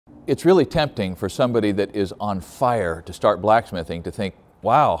It's really tempting for somebody that is on fire to start blacksmithing to think,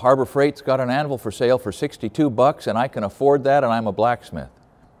 wow, Harbor Freight's got an anvil for sale for 62 bucks and I can afford that and I'm a blacksmith.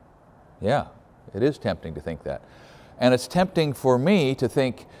 Yeah, it is tempting to think that. And it's tempting for me to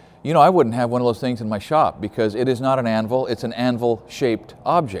think, you know, I wouldn't have one of those things in my shop because it is not an anvil, it's an anvil-shaped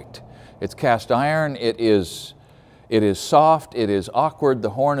object. It's cast iron, it is soft, it is awkward, the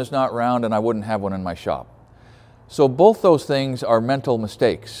horn is not round, and I wouldn't have one in my shop. So both those things are mental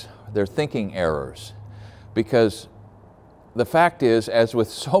mistakes. They're thinking errors. Because the fact is, as with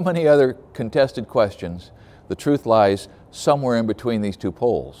so many other contested questions, the truth lies somewhere in between these two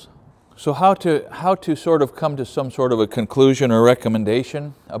poles. So how to sort of come to some sort of a conclusion or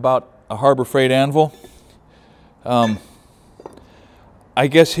recommendation about a Harbor Freight anvil? I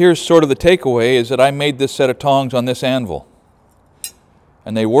guess here's sort of the takeaway, is that I made this set of tongs on this anvil.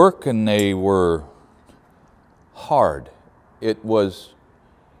 And they work, and they were hard. It was,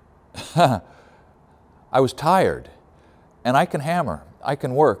 I was tired. And I can hammer, I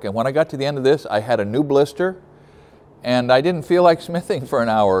can work. And when I got to the end of this, I had a new blister, and I didn't feel like smithing for an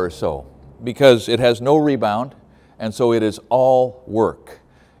hour or so because it has no rebound, and so it is all work.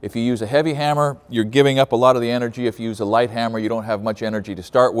 If you use a heavy hammer, you're giving up a lot of the energy. If you use a light hammer, you don't have much energy to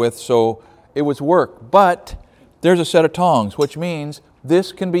start with, so it was work. But there's a set of tongs, which means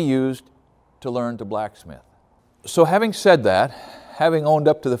this can be used to learn to blacksmith. So having said that, having owned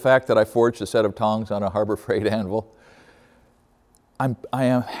up to the fact that I forged a set of tongs on a Harbor Freight anvil, I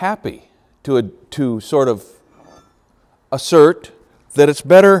am happy to sort of assert that it's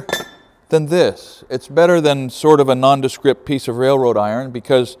better than this. It's better than sort of a nondescript piece of railroad iron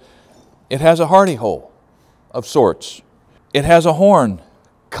because it has a hardy hole of sorts. It has a horn,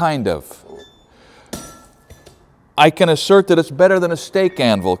 kind of. I can assert that it's better than a stake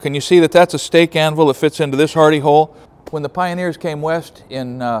anvil. Can you see that that's a stake anvil that fits into this hardy hole? When the pioneers came west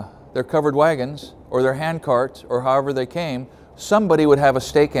in their covered wagons or their hand carts or however they came, somebody would have a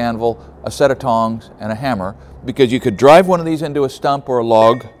stake anvil, a set of tongs, and a hammer, because you could drive one of these into a stump or a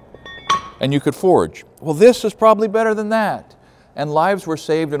log and you could forge. Well, this is probably better than that. And lives were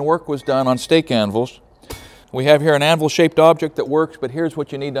saved and work was done on stake anvils. We have here an anvil-shaped object that works, but here's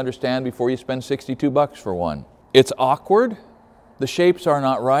what you need to understand before you spend 62 bucks for one. It's awkward. The shapes are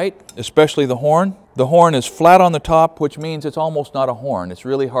not right, especially the horn. The horn is flat on the top, which means it's almost not a horn. It's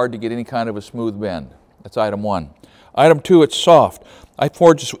really hard to get any kind of a smooth bend. That's item one. Item two, it's soft. I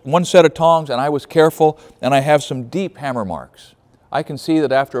forged one set of tongs and I was careful, and I have some deep hammer marks. I can see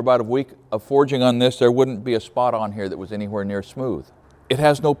that after about a week of forging on this, there wouldn't be a spot on here that was anywhere near smooth. It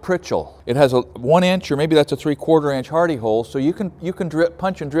has no pritchel. It has a 1 inch, or maybe that's a 3/4 inch hardy hole, so you can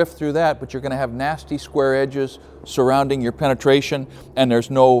punch and drift through that, but you're going to have nasty square edges surrounding your penetration, and there's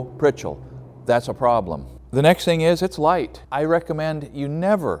no pritchel. That's a problem. The next thing is it's light. I recommend you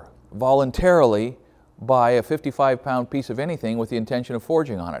never voluntarily buy a 55-pound piece of anything with the intention of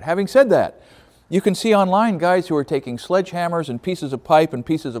forging on it. Having said that, you can see online guys who are taking sledgehammers and pieces of pipe and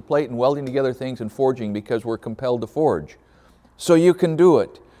pieces of plate and welding together things and forging because we're compelled to forge. So you can do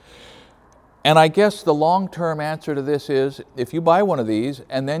it. And I guess the long-term answer to this is, if you buy one of these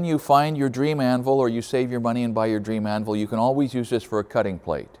and then you find your dream anvil, or you save your money and buy your dream anvil, you can always use this for a cutting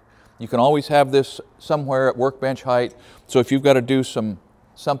plate. You can always have this somewhere at workbench height, so if you've got to do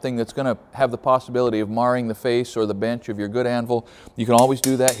something that's going to have the possibility of marring the face or the bench of your good anvil, you can always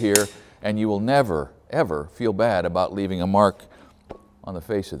do that here, and you will never, ever feel bad about leaving a mark on the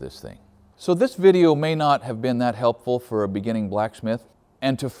face of this thing. So this video may not have been that helpful for a beginning blacksmith,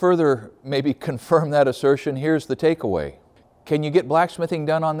 and to further maybe confirm that assertion, here's the takeaway. Can you get blacksmithing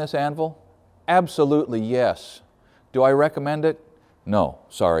done on this anvil? Absolutely yes. Do I recommend it? No,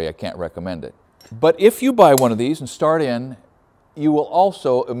 sorry, I can't recommend it. But if you buy one of these and start in, you will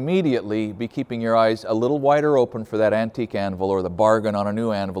also immediately be keeping your eyes a little wider open for that antique anvil or the bargain on a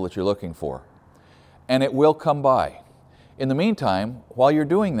new anvil that you're looking for. And it will come by. In the meantime, while you're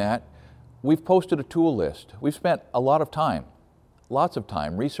doing that, we've posted a tool list. We've spent a lot of time, lots of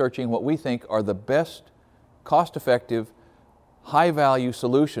time, researching what we think are the best, cost-effective, high-value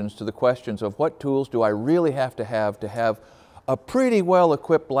solutions to the questions of what tools do I really have to have a pretty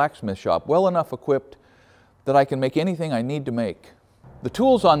well-equipped blacksmith shop, well enough equipped that I can make anything I need to make. The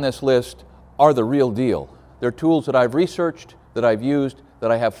tools on this list are the real deal. They're tools that I've researched, that I've used,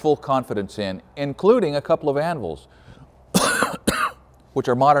 that I have full confidence in, including a couple of anvils, which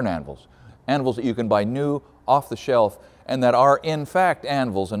are modern anvils. Anvils that you can buy new, off the shelf, and that are in fact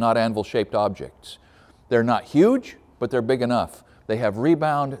anvils and not anvil-shaped objects. They're not huge, but they're big enough. They have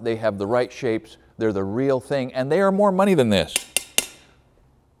rebound, they have the right shapes, they're the real thing, and they are more money than this,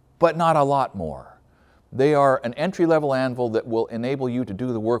 but not a lot more. They are an entry-level anvil that will enable you to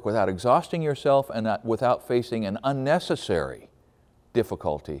do the work without exhausting yourself and without facing an unnecessary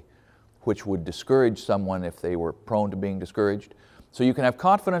difficulty, which would discourage someone if they were prone to being discouraged. So you can have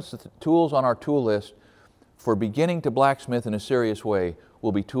confidence that the tools on our tool list for beginning to blacksmith in a serious way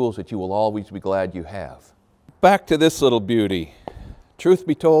will be tools that you will always be glad you have. Back to this little beauty. Truth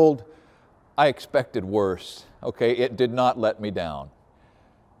be told, I expected worse. Okay, it did not let me down.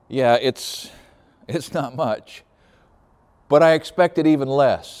 Yeah, it's not much, but I expected even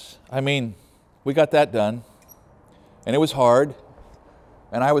less. I mean, we got that done, and it was hard,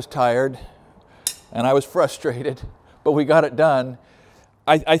 and I was tired, and I was frustrated, but we got it done.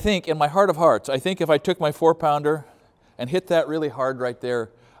 I think, in my heart of hearts, I think if I took my 4-pounder and hit that really hard right there,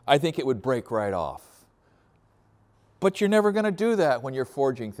 I think it would break right off. But you're never going to do that when you're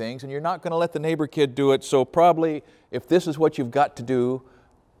forging things, and you're not going to let the neighbor kid do it, so probably if this is what you've got to do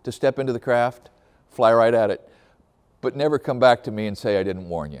to step into the craft, fly right at it. But never come back to me and say I didn't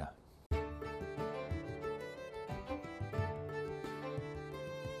warn you.